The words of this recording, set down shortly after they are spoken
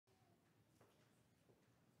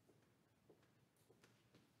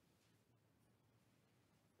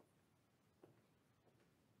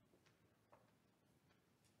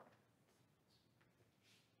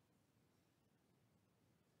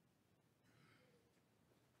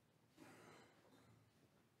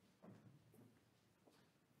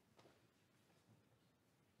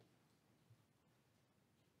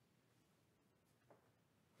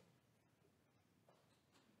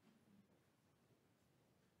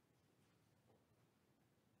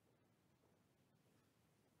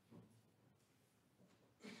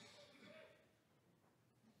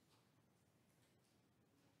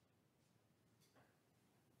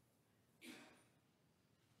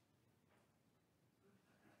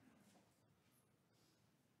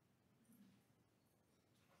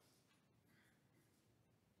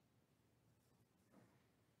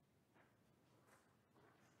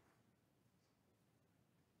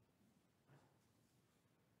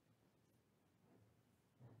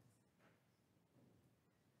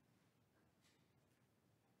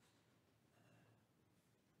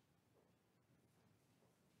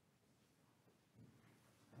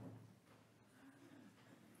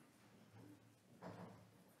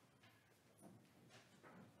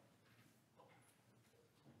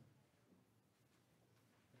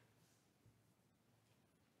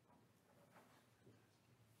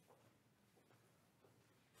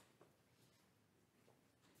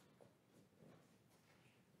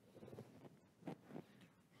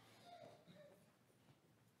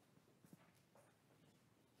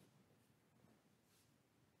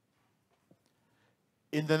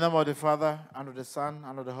In the name of the Father, and of the Son,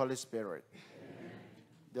 and of the Holy Spirit. Amen.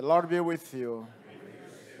 The Lord be with you. And with your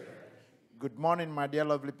spirit. Good morning, my dear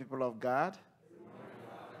lovely people of God. Good morning,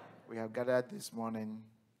 Father. We have gathered this morning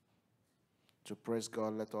to praise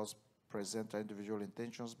God. Let us present our individual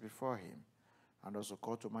intentions before Him and also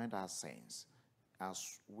call to mind our saints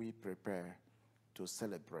as we prepare to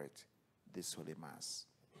celebrate this Holy Mass.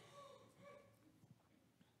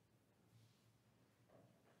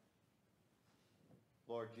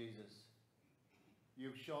 Lord Jesus,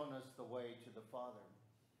 you've shown us the way to the Father.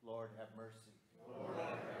 Lord, have mercy. Lord,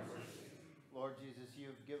 have mercy. Lord Jesus,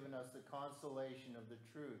 you've given us the consolation of the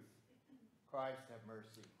truth. Christ, have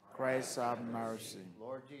mercy. Christ, have mercy.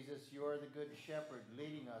 Lord Jesus, you are the good shepherd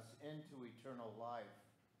leading us into eternal life.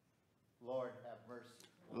 Lord, have mercy.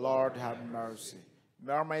 Lord, have mercy.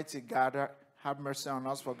 May Almighty God have mercy on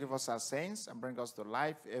us, forgive us our sins, and bring us to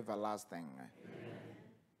life everlasting. Amen.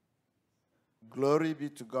 Glory be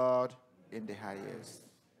to God in the highest.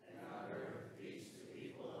 And on earth, peace to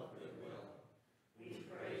people of good will. We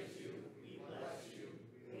praise you, we bless you,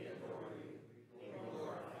 we adore you, we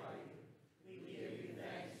glorify you. We give you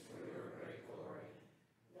thanks for your great glory.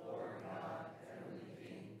 Lord God, heavenly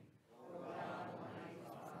King, O God, almighty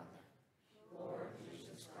Father, Lord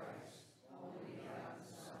Jesus Christ, only begotten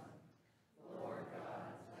Son, Lord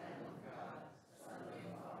God, Lamb of God, Son of the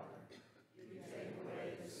Father, you take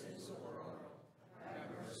away the sins of the world.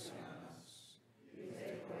 Have mercy on us. You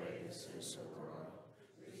take away the sins of the world.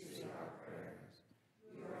 Receive our prayers.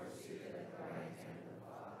 You are seated at the right hand of the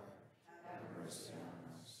Father. Have mercy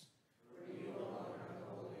on us. For you alone are the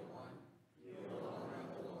Holy One. You alone are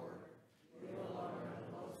the Lord. You alone are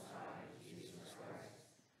the Most High, Jesus Christ,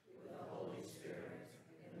 with the Holy Spirit,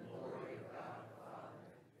 in the glory of God the Father.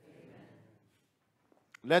 Amen.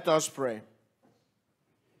 Let us pray.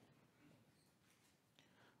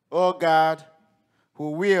 O God,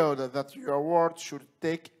 who willed that your word should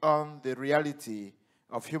take on the reality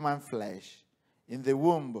of human flesh in the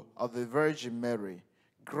womb of the Virgin Mary,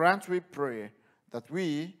 grant, we pray, that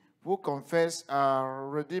we who confess our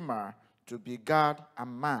Redeemer to be God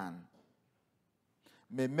and man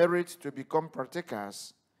may merit to become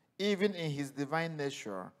partakers, even in his divine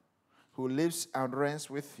nature, who lives and reigns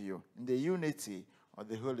with you in the unity of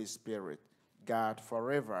the Holy Spirit, God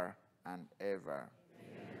forever and ever.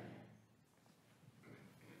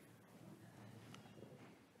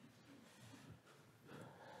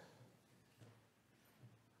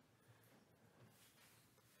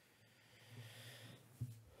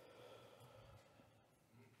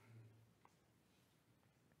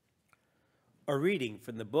 A reading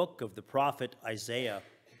from the book of the prophet Isaiah.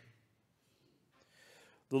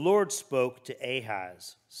 The Lord spoke to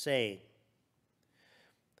Ahaz, saying,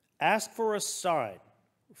 Ask for a sign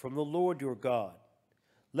from the Lord your God.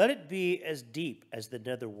 Let it be as deep as the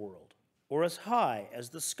netherworld, or as high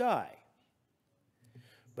as the sky.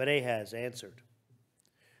 But Ahaz answered,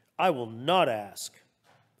 I will not ask.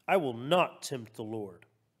 I will not tempt the Lord.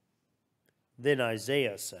 Then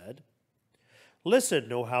Isaiah said,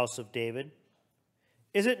 Listen, O house of David.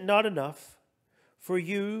 Is it not enough for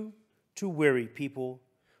you to weary people,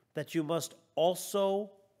 that you must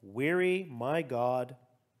also weary my God?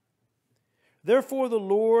 Therefore the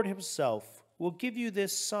Lord himself will give you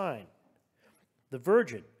this sign. The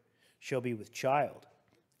virgin shall be with child,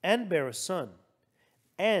 and bear a son,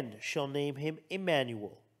 and shall name him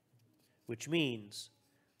Emmanuel, which means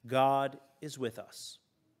God is with us.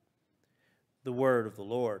 The word of the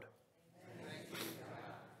Lord.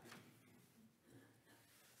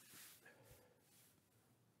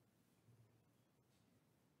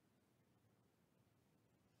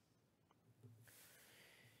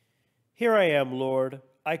 Here I am, Lord,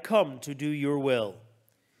 I come to do your will.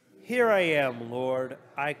 Here I am, Lord,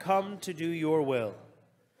 I come to do your will.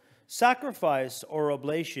 Sacrifice or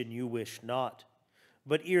oblation you wish not,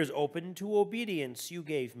 but ears open to obedience you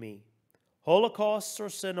gave me. Holocausts or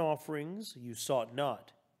sin offerings you sought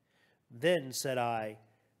not. Then said I,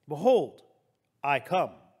 Behold, I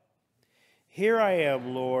come. Here I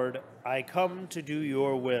am, Lord, I come to do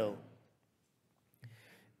your will.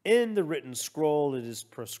 In the written scroll it is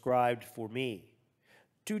prescribed for me.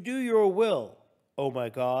 To do your will, O my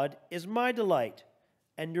God, is my delight,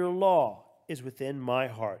 and your law is within my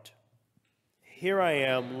heart. Here I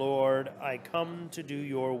am, Lord, I come to do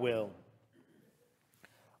your will.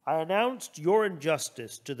 I announced your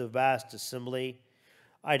injustice to the vast assembly.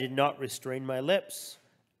 I did not restrain my lips,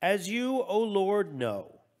 as you, O Lord,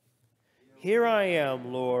 know. Here I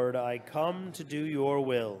am, Lord, I come to do your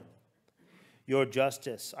will. Your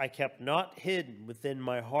justice I kept not hidden within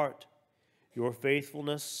my heart. Your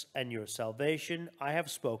faithfulness and your salvation I have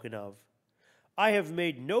spoken of. I have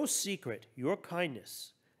made no secret your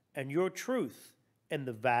kindness and your truth in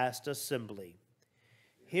the vast assembly.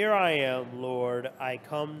 Here I am, Lord, I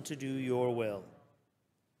come to do your will.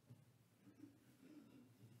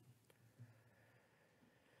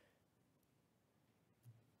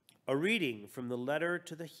 A reading from the letter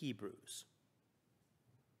to the Hebrews.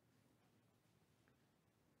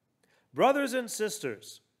 Brothers and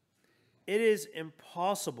sisters, it is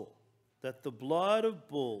impossible that the blood of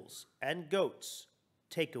bulls and goats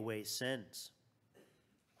take away sins.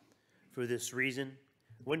 For this reason,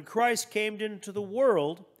 when Christ came into the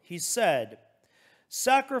world, he said,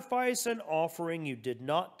 "Sacrifice and offering you did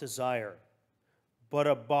not desire, but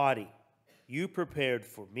a body you prepared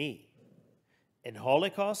for me. In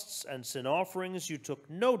holocausts and sin offerings you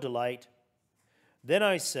took no delight. Then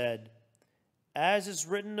I said, as is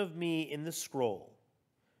written of me in the scroll,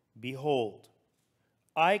 behold,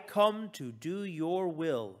 I come to do your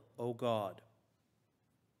will, O God."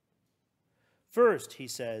 First, he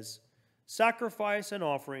says, sacrifice and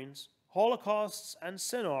offerings, holocausts and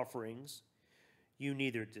sin offerings, you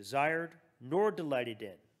neither desired nor delighted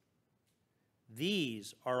in.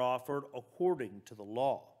 These are offered according to the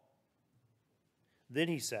law. Then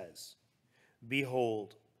he says,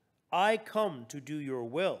 behold, I come to do your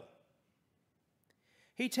will.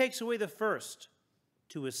 He takes away the first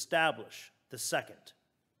to establish the second.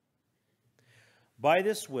 By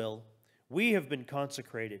this will, we have been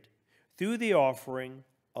consecrated through the offering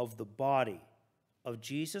of the body of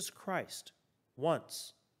Jesus Christ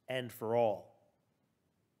once and for all.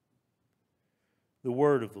 The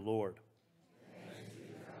word of the Lord.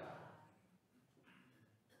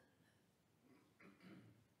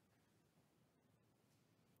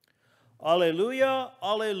 Alleluia,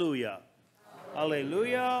 alleluia,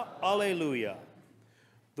 alleluia, alleluia.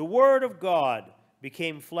 The Word of God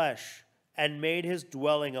became flesh and made his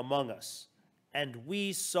dwelling among us, and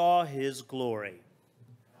we saw his glory.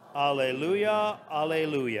 Alleluia,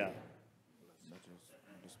 alleluia.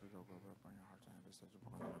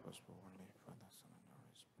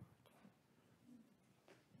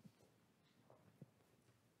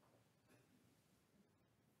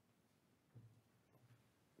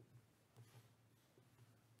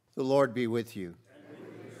 The Lord be with you.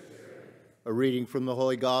 A reading from the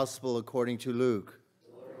Holy Gospel according to Luke.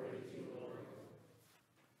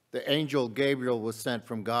 The angel Gabriel was sent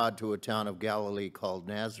from God to a town of Galilee called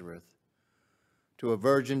Nazareth, to a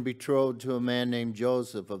virgin betrothed to a man named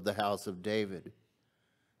Joseph of the house of David,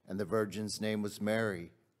 and the virgin's name was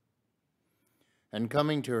Mary. And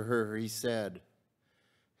coming to her, he said,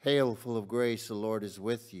 "Hail, full of grace, the Lord is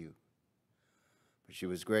with you." But she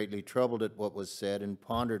was greatly troubled at what was said and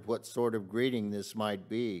pondered what sort of greeting this might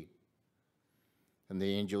be. And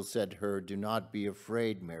the angel said to her, "Do not be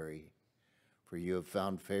afraid, Mary, for you have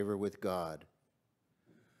found favor with God.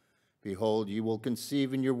 Behold, you will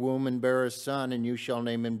conceive in your womb and bear a son, and you shall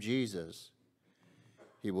name him Jesus.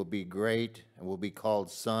 He will be great and will be called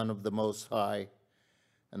Son of the Most High,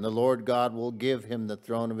 and the Lord God will give him the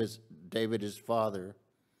throne of David his father,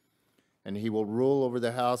 and he will rule over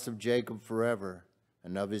the house of Jacob forever,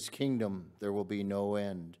 and of his kingdom there will be no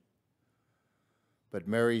end." But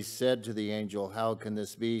Mary said to the angel, "How can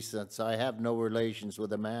this be, since I have no relations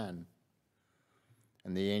with a man?"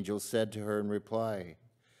 And the angel said to her in reply,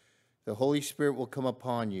 "The Holy Spirit will come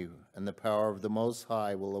upon you, and the power of the Most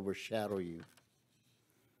High will overshadow you.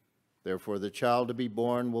 Therefore the child to be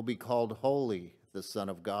born will be called Holy, the Son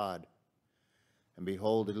of God. And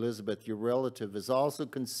behold, Elizabeth, your relative, has also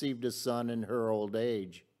conceived a son in her old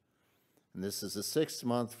age. And this is the 6th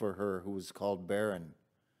month for her who is called barren,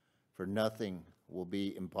 for nothing will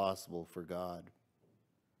be impossible for God."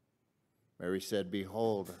 Mary said,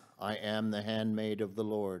 "Behold, I am the handmaid of the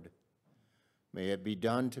Lord. May it be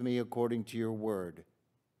done to me according to your word."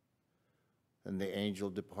 And the angel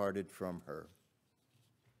departed from her.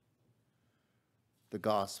 The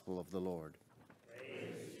Gospel of the Lord.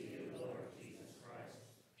 Praise to you, Lord Jesus Christ.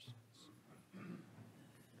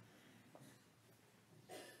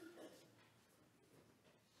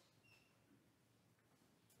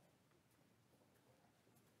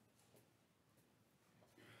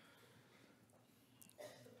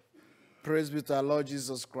 Praise be to our Lord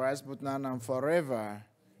Jesus Christ, both now and forever.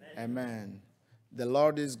 Amen. The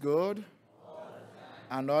Lord is good,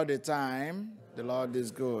 and all the time, the Lord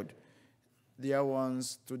is good. Dear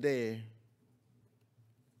ones, today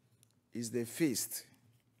is the feast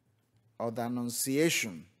of the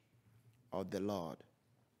Annunciation of the Lord,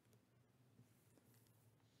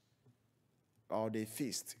 or the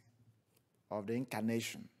feast of the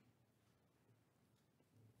Incarnation.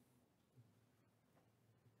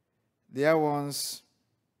 Dear ones,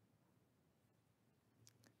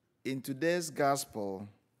 In today's gospel,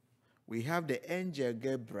 we have the angel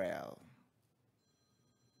Gabriel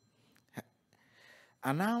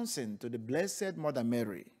announcing to the Blessed Mother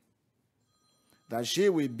Mary that she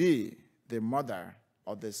will be the mother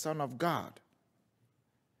of the Son of God.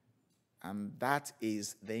 And that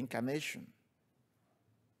is the incarnation.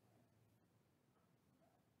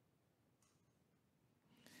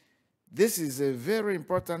 This is a very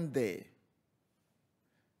important day.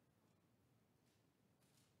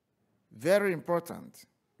 Very important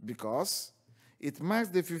because it marks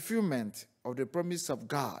the fulfillment of the promise of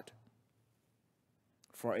God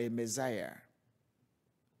for a Messiah.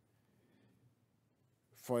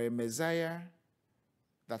 For a Messiah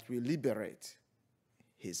that will liberate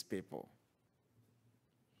his people.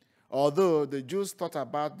 Although the Jews thought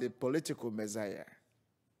about the political Messiah,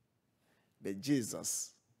 but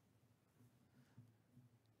Jesus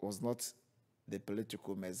was not the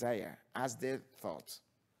political Messiah as they thought.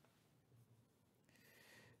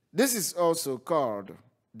 This is also called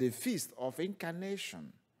the Feast of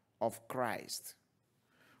Incarnation of Christ.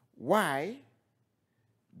 Why?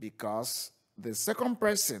 Because the second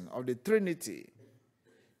person of the Trinity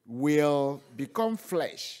will become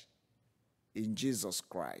flesh in Jesus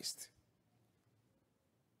Christ.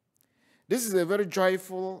 This is a very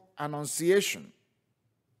joyful annunciation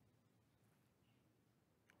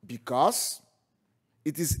because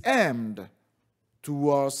it is aimed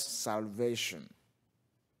towards salvation.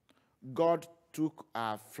 God took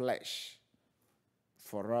our flesh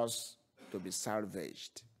for us to be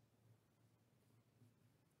salvaged.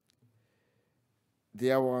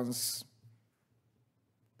 Dear ones,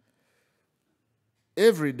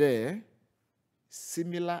 every day,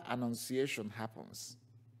 similar annunciation happens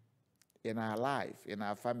in our life, in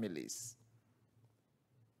our families.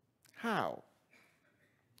 How?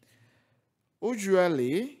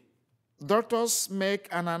 Usually, doctors make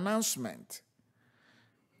an announcement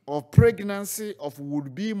of pregnancy of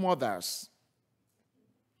would-be mothers.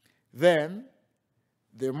 Then,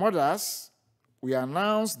 the mothers will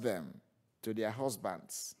announce them to their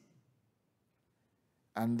husbands.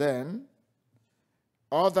 And then,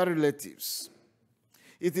 other relatives.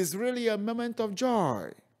 It is really a moment of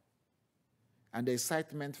joy and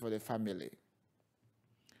excitement for the family.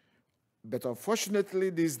 But unfortunately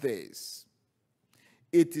these days,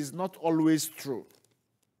 it is not always true.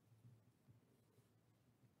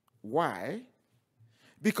 Why?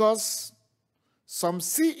 Because some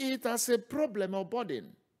see it as a problem or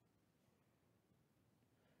burden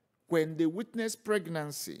when they witness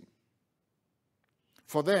pregnancy.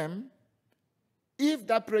 For them, if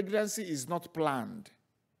that pregnancy is not planned,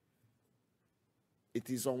 it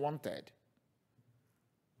is unwanted.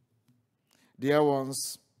 Dear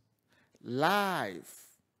ones, life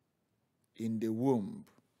in the womb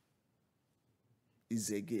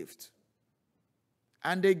is a gift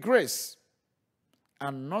and a grace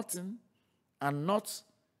and not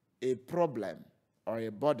a problem or a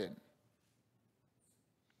burden.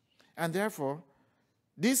 And therefore,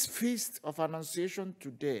 this feast of Annunciation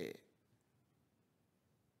today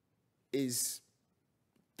is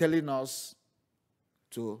telling us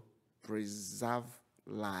to preserve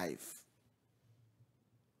life.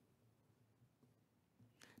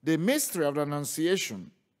 The mystery of the Annunciation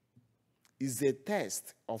is a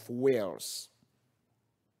test of wills.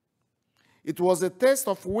 It was a test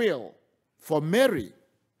of will for Mary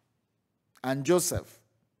and Joseph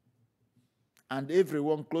and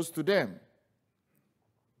everyone close to them.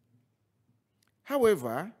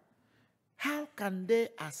 However, how can they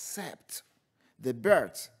accept the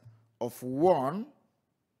birth of one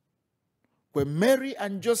when Mary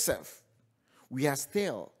and Joseph were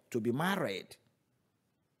still to be married?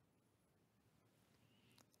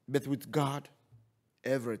 But with God,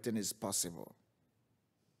 everything is possible.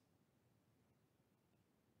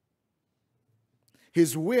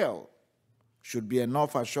 His will should be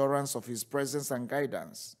enough assurance of his presence and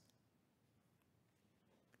guidance.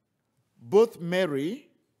 Both Mary,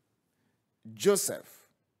 Joseph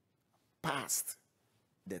passed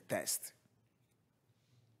the test.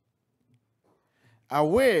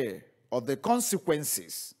 Aware of the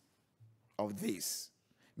consequences of this,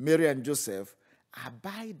 Mary and Joseph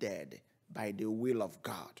abided by the will of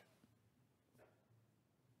God.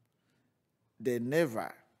 They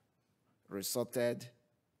never resorted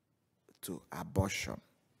to abortion.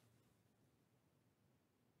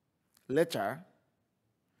 Later,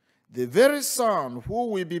 the very son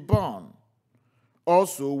who will be born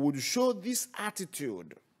also would show this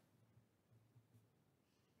attitude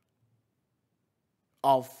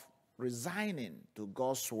of resigning to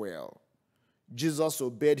God's will. Jesus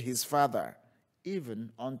obeyed his father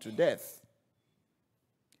even unto death.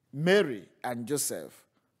 Mary and Joseph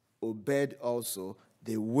obeyed also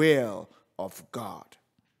the will of God.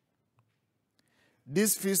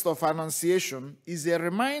 This Feast of Annunciation is a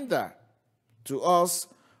reminder to us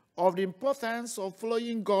of the importance of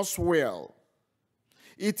following God's will.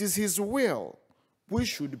 It is His will which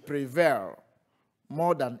should prevail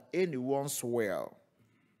more than anyone's will.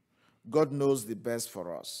 God knows the best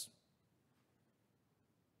for us.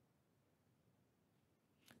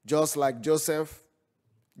 Just like Joseph,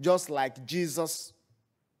 just like Jesus,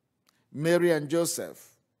 Mary and Joseph,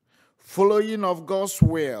 following of God's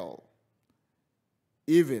will,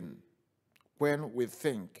 even when we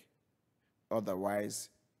think otherwise,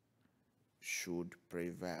 should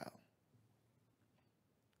prevail.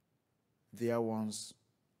 Dear ones,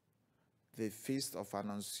 the Feast of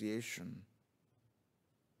Annunciation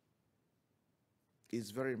is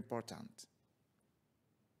very important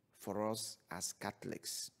for us as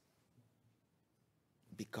Catholics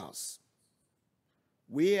because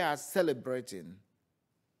we are celebrating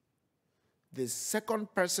the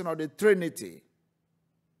second person of the Trinity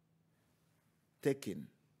taking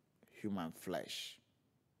human flesh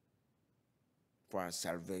for our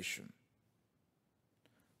salvation.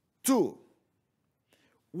 2,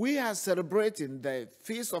 we are celebrating the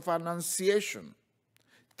Feast of Annunciation,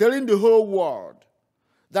 telling the whole world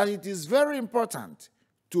that it is very important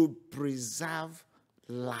to preserve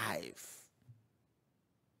life.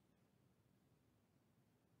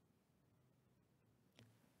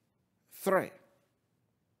 Three,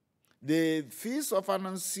 the Feast of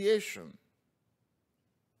Annunciation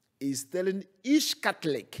is telling each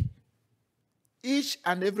Catholic, each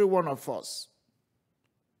and every one of us,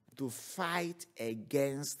 to fight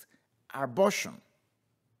against abortion.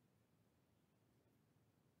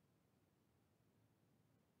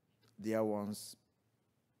 Dear ones,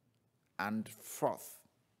 and fourth,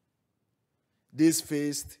 this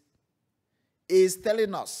feast is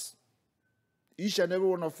telling us, each and every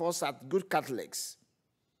one of us as good Catholics,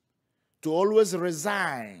 to always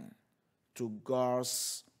resign to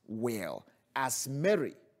God's will, as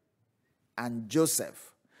Mary and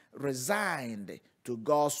Joseph resigned to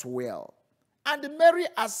God's will. And Mary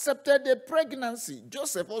accepted the pregnancy.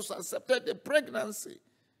 Joseph also accepted the pregnancy,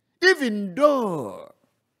 even though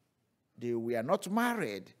they were not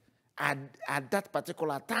married at that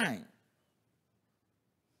particular time.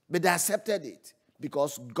 But they accepted it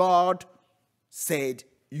because God said,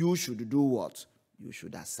 you should do what? You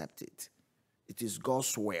should accept it. It is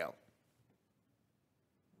God's will.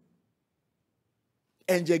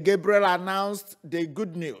 Angel Gabriel announced the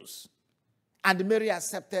good news, and Mary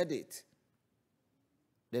accepted it.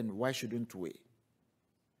 Then why shouldn't we?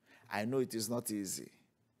 I know it is not easy,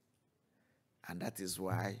 and that is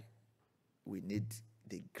why we need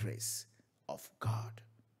the grace of God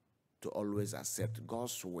to always accept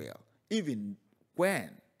God's will, even when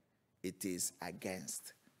it is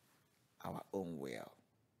against our own will.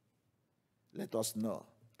 Let us know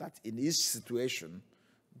that in each situation,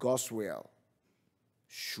 God's will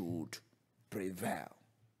should prevail.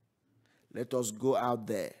 Let us go out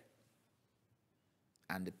there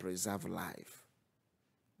and preserve life.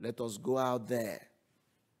 Let us go out there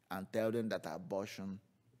and tell them that abortion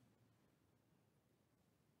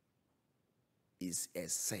is a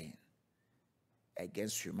sin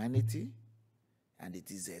against humanity, and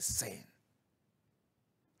it is a sin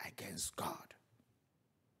against God.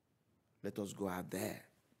 Let us go out there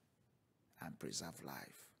and preserve life.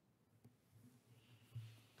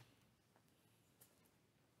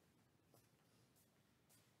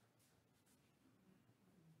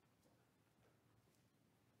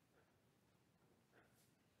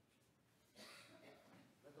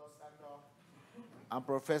 Let us stand up and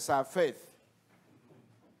profess our faith.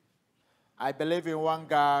 I believe in one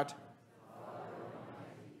God,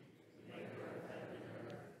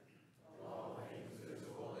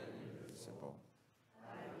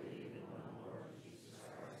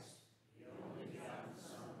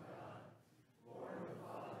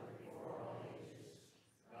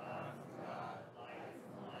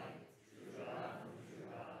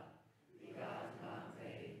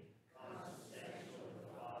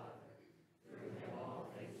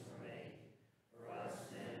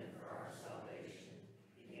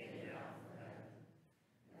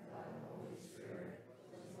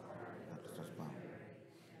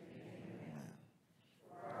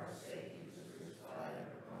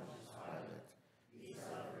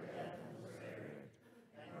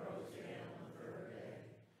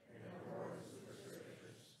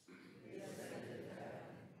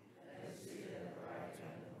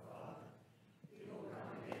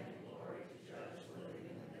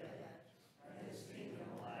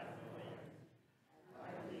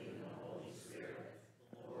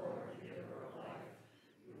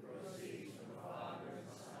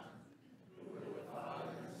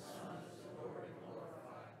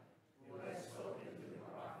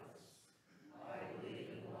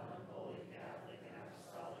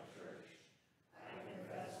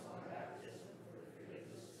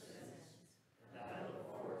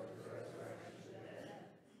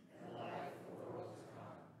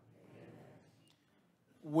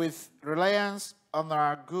 With reliance on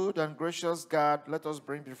our good and gracious God, let us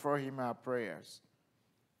bring before him our prayers.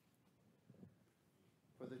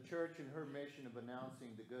 For the church and her mission of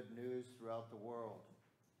announcing the good news throughout the world,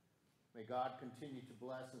 may God continue to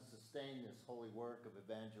bless and sustain this holy work of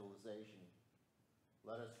evangelization.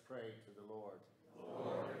 Let us pray to the Lord.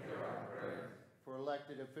 Lord, hear our prayer. For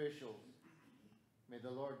elected officials, may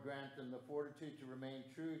the Lord grant them the fortitude to remain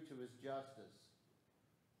true to his justice.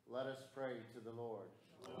 Let us pray to the Lord.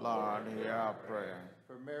 Lord, hear our prayer.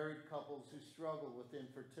 For married couples who struggle with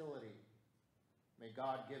infertility, may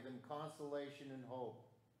God give them consolation and hope.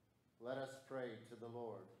 Let us pray to the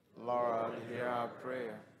Lord. Lord, hear our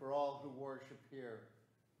prayer. For all who worship here,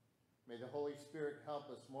 may the Holy Spirit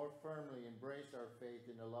help us more firmly embrace our faith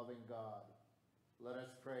in a loving God. Let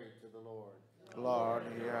us pray to the Lord. Lord,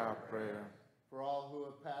 hear our prayer. For all who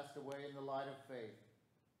have passed away in the light of faith,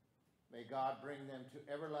 may God bring them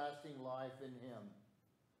to everlasting life in him.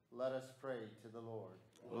 Let us pray to the Lord.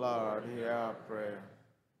 Lord, hear our prayer.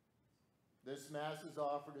 This Mass is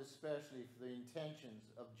offered especially for the intentions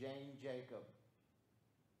of Jane Jacob.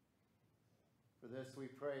 For this we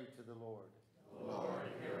pray to the Lord. Lord,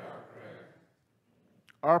 hear our prayer.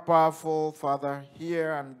 Our powerful Father,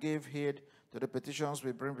 hear and give heed to the petitions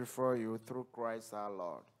we bring before you through Christ our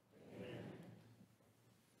Lord.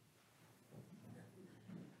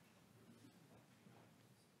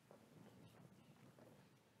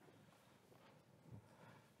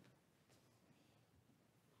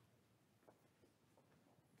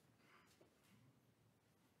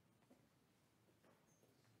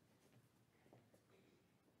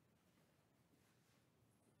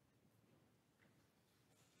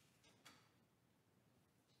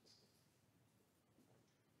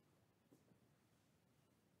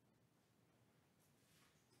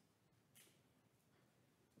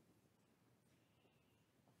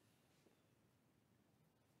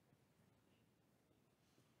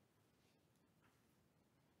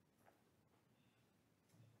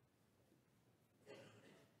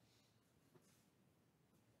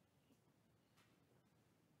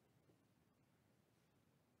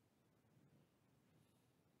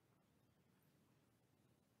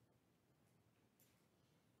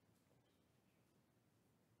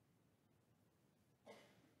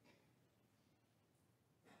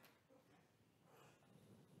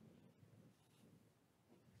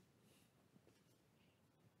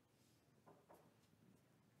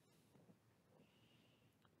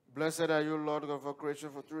 Blessed are you, Lord God of creation,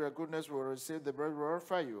 for through your goodness we will receive the bread we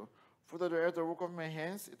offer you. Fruit of the earth, the work of my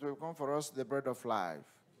hands, it will become for us the bread of life.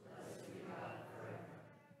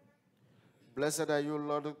 Blessed are you,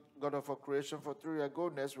 Lord God of creation, for through your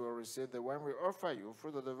goodness we will receive the wine we offer you.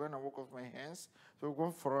 Fruit of the vine and work of my hands, it will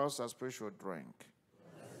become for us a spiritual drink.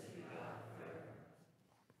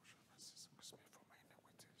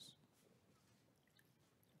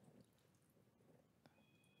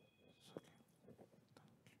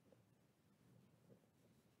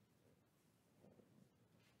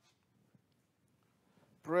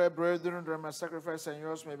 Pray, brethren, that my sacrifice and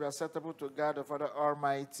yours may be acceptable to God the Father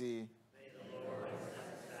Almighty.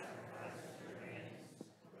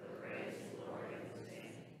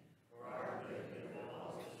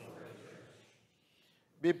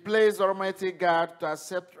 Be pleased, Almighty God, to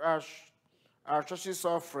accept our church's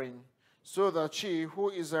offering, so that she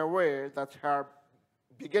who is aware that her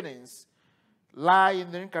beginnings lie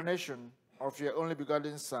in the incarnation of your only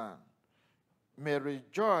begotten Son may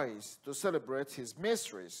rejoice to celebrate his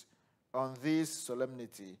mysteries on this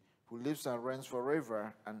solemnity, who lives and reigns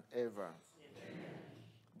forever and ever. Amen.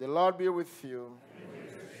 The Lord be with you.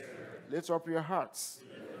 Lift up your hearts.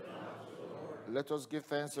 Let us give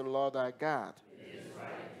thanks to the Lord our God.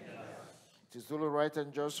 It is truly right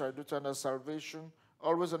and just, our duty and our salvation,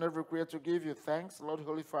 always and everywhere to give you thanks, Lord,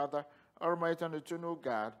 Holy Father, Almighty and eternal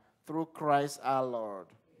God, through Christ our Lord.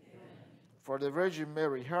 Amen. For the Virgin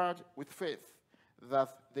Mary heard with faith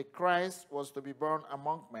that the Christ was to be born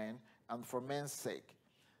among men and for men's sake,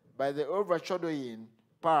 by the overshadowing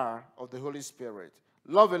power of the Holy Spirit.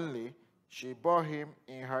 Lovingly, she bore him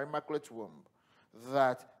in her immaculate womb,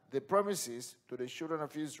 that the promises to the children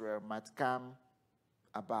of Israel might come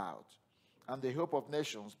about, and the hope of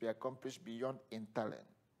nations be accomplished beyond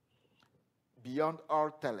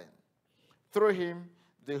all telling. Through him,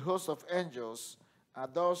 the host of angels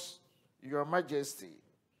adores your majesty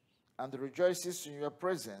and rejoices in your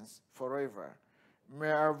presence forever. May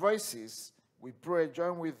our voices, we pray,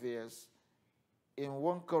 join with theirs in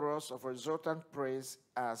one chorus of exultant praise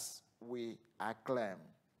as we acclaim.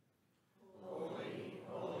 Holy,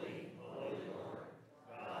 holy, holy Lord,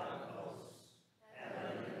 God of hosts,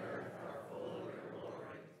 heaven and earth are full of your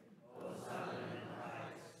glory. Hosanna in the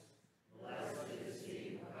highest.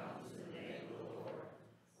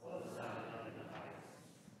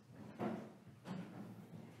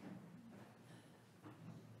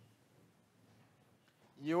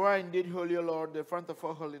 You are indeed holy, O Lord, the fount of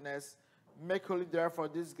all holiness. Make holy, therefore,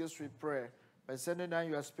 these gifts, we pray, by sending down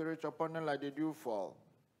your Spirit upon them like the dew fall,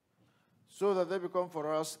 so that they become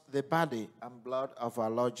for us the body and blood of our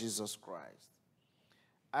Lord Jesus Christ.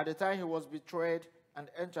 At the time he was betrayed and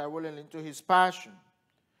entered willingly into his passion,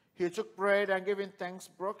 he took bread and giving thanks,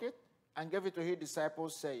 broke it, and gave it to his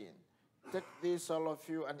disciples, saying, Take this, all of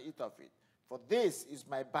you, and eat of it, for this is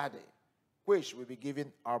my body, which will be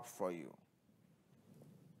given up for you.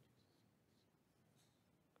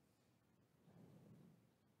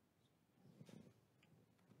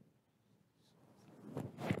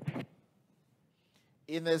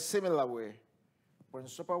 In a similar way, when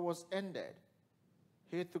supper was ended,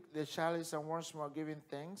 he took the chalice and once more giving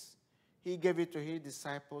thanks, he gave it to his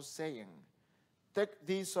disciples, saying, Take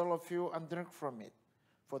this, all of you, and drink from it.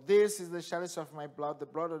 For this is the chalice of my blood, the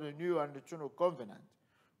blood of the new and eternal covenant,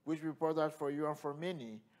 which we poured out for you and for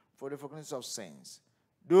many for the forgiveness of sins.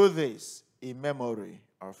 Do this in memory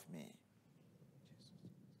of me.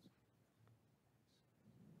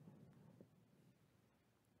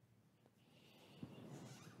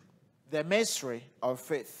 The mystery of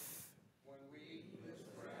faith. When we eat this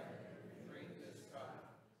bread and drink this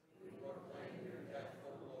cup, we proclaim your death, O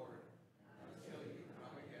Lord, until you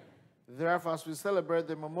come again. Therefore, as we celebrate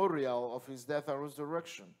the memorial of his death and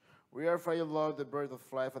resurrection, we offer you, Lord, the bread of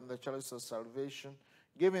life and the chalice of salvation,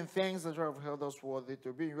 giving thanks that you have held us worthy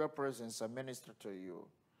to be in your presence and minister to you.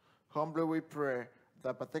 Humbly we pray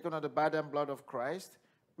that, partaking of the body and blood of Christ,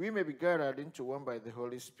 we may be gathered into one by the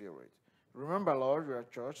Holy Spirit. Remember, Lord, your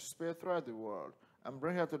church spread throughout the world, and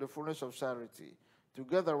bring her to the fullness of charity,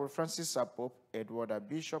 together with Francis our Pope, Edward our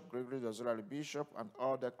Bishop, Gregory the Auxiliary Bishop, and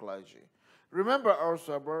all the clergy. Remember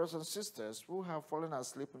also our brothers and sisters who have fallen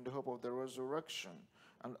asleep in the hope of the resurrection,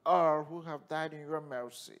 and all who have died in your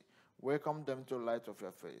mercy. Welcome them to the light of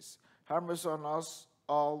your face. Have mercy on us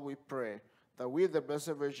all, we pray, that we, the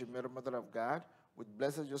Blessed Virgin Mary, Mother of God, with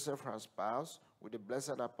blessed Joseph, her spouse, with the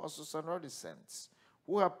blessed apostles and all the saints,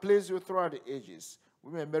 who have pleased you throughout the ages,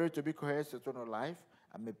 we may merit to be coherent to eternal life,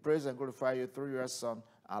 and may praise and glorify you through your Son,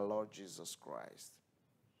 our Lord Jesus Christ.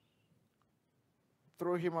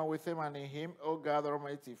 Through him and with him and in him, O God,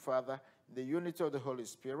 Almighty Father, in the unity of the Holy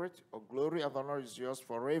Spirit, all glory and honor is yours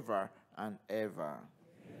forever and ever.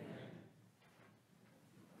 Amen.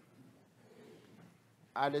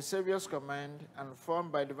 At the Savior's command, and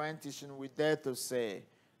formed by divine teaching, we dare to say,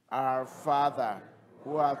 Our Father,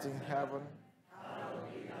 who art in heaven,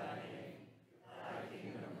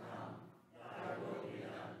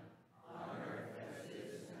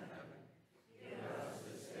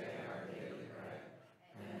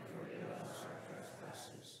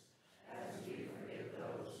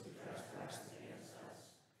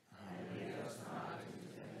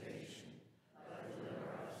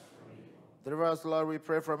 deliver us, Lord, we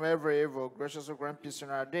pray, from every evil. Graciously grant peace in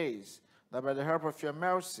our days, that by the help of your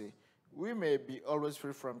mercy we may be always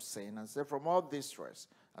free from sin and safe from all distress,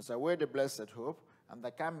 as I await the blessed hope and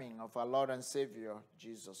the coming of our Lord and Savior,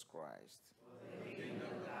 Jesus Christ.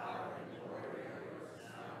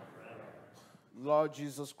 Lord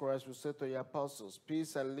Jesus Christ, we say to your apostles,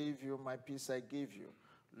 Peace I leave you, my peace I give you.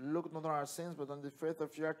 Look not on our sins, but on the faith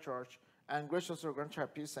of your church, and graciously grant her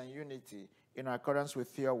peace and unity in accordance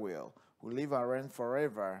with your will, who live and reign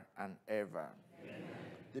forever and ever. Amen.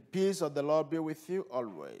 The peace of the Lord be with you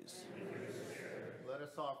always. Let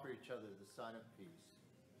us offer each other the sign of peace.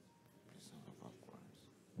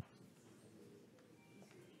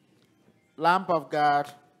 Lamp of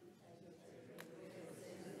God,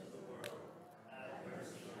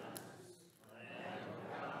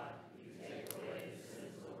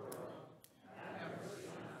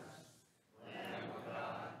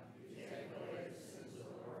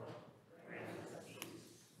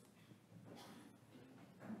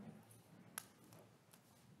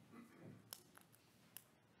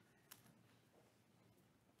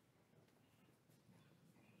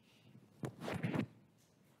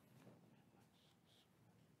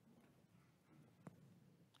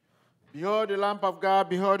 behold the Lamp of God,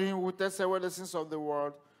 behold him who takes away the sins of the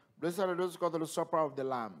world. Blessed are those who come to the supper of the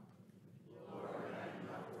Lamb.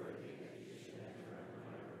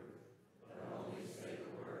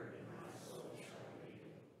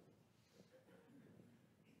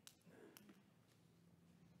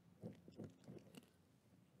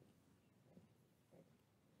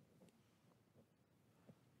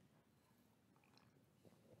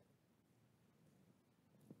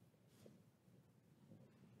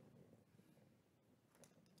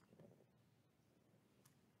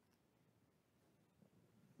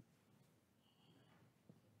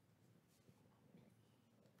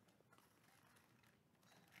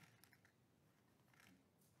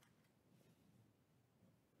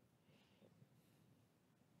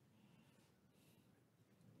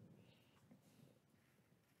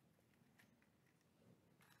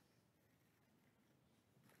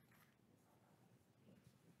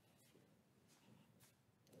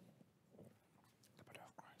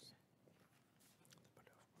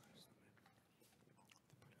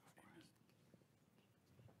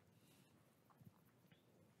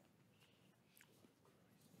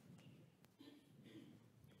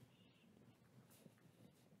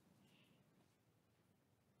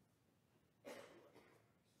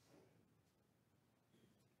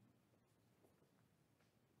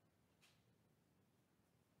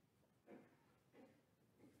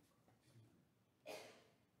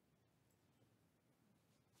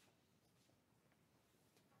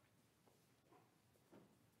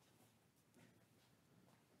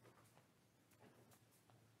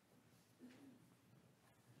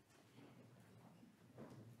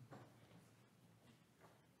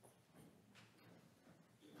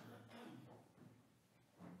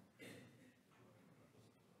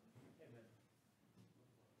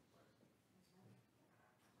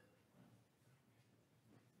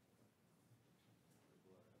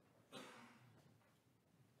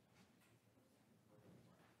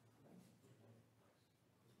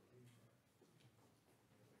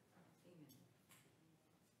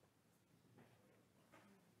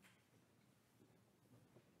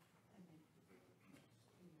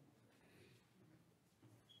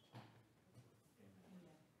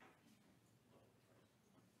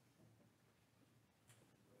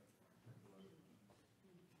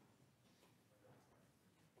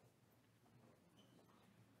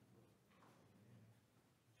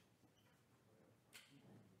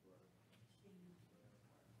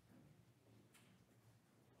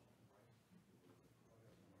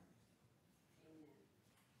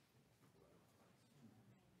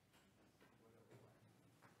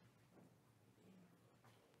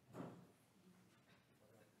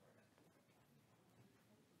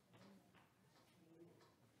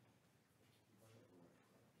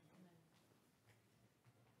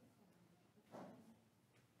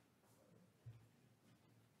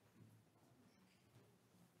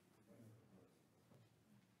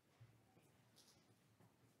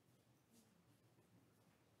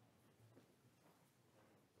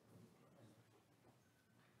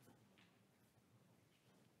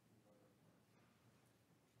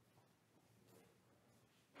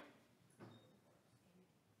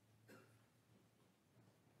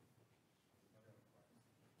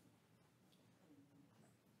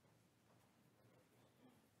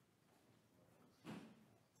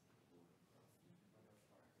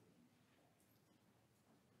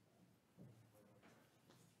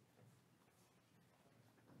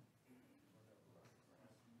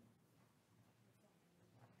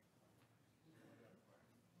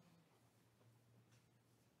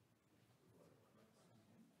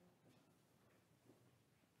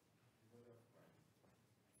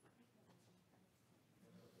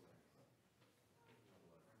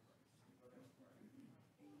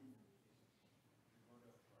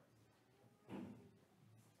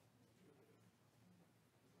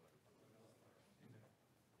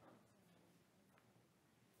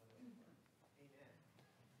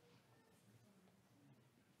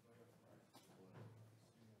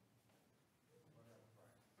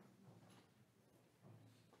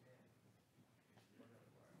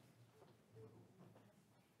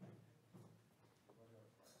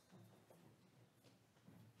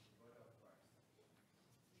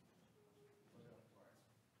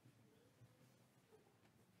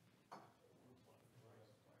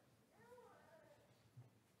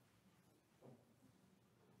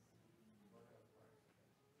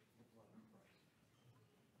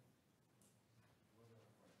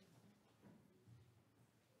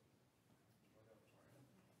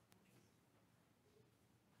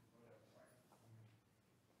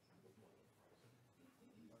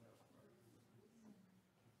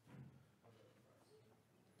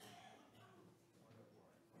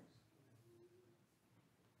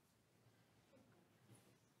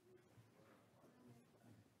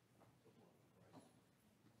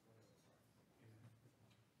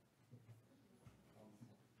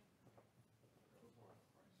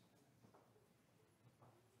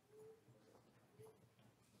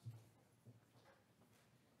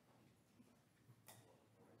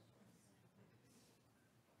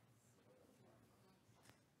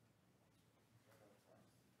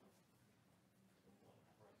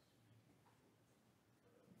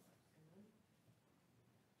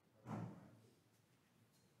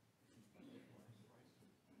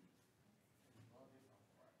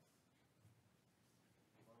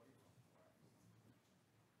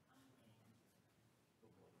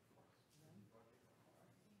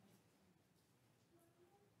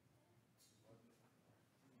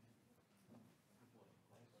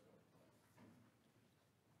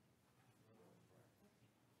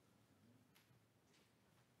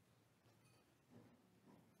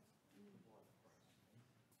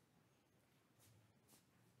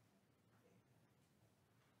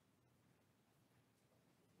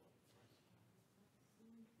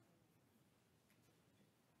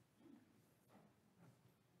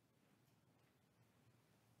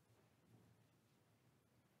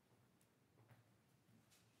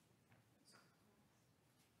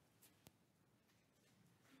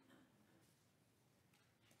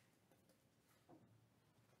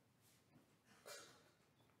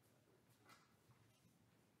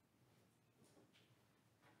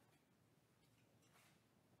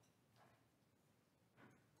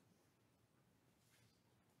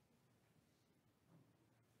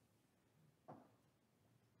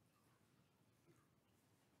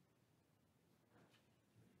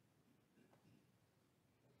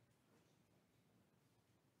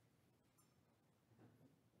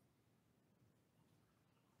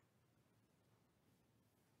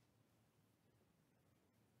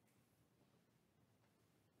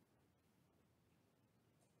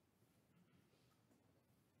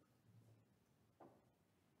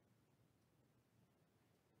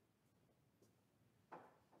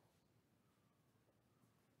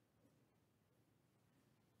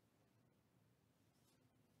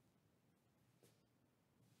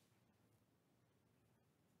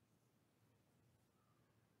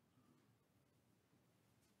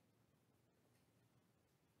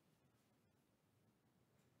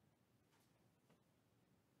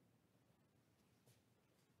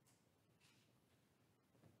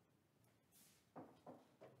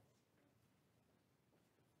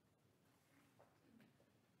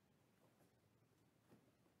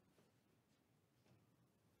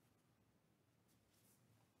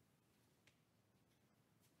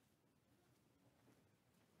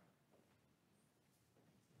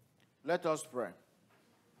 Let us pray.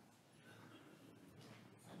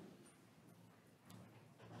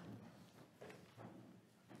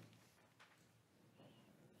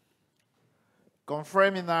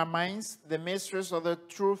 Confirm in our minds the mysteries of the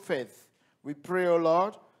true faith, we pray, O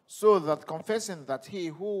Lord, so that confessing that he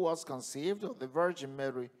who was conceived of the Virgin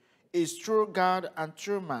Mary is true God and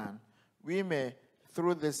true man, we may,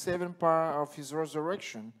 through the saving power of his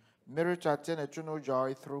resurrection, merit to attain eternal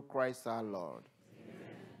joy through Christ our Lord. Amen.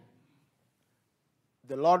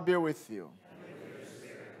 The Lord be with you. And with your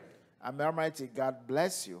spirit. And may Almighty God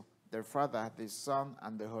bless you, the Father, the Son,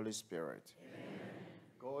 and the Holy Spirit. Amen.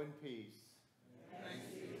 Go in peace.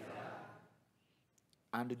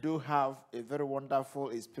 And do have a very wonderful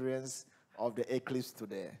experience of the eclipse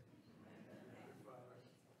today.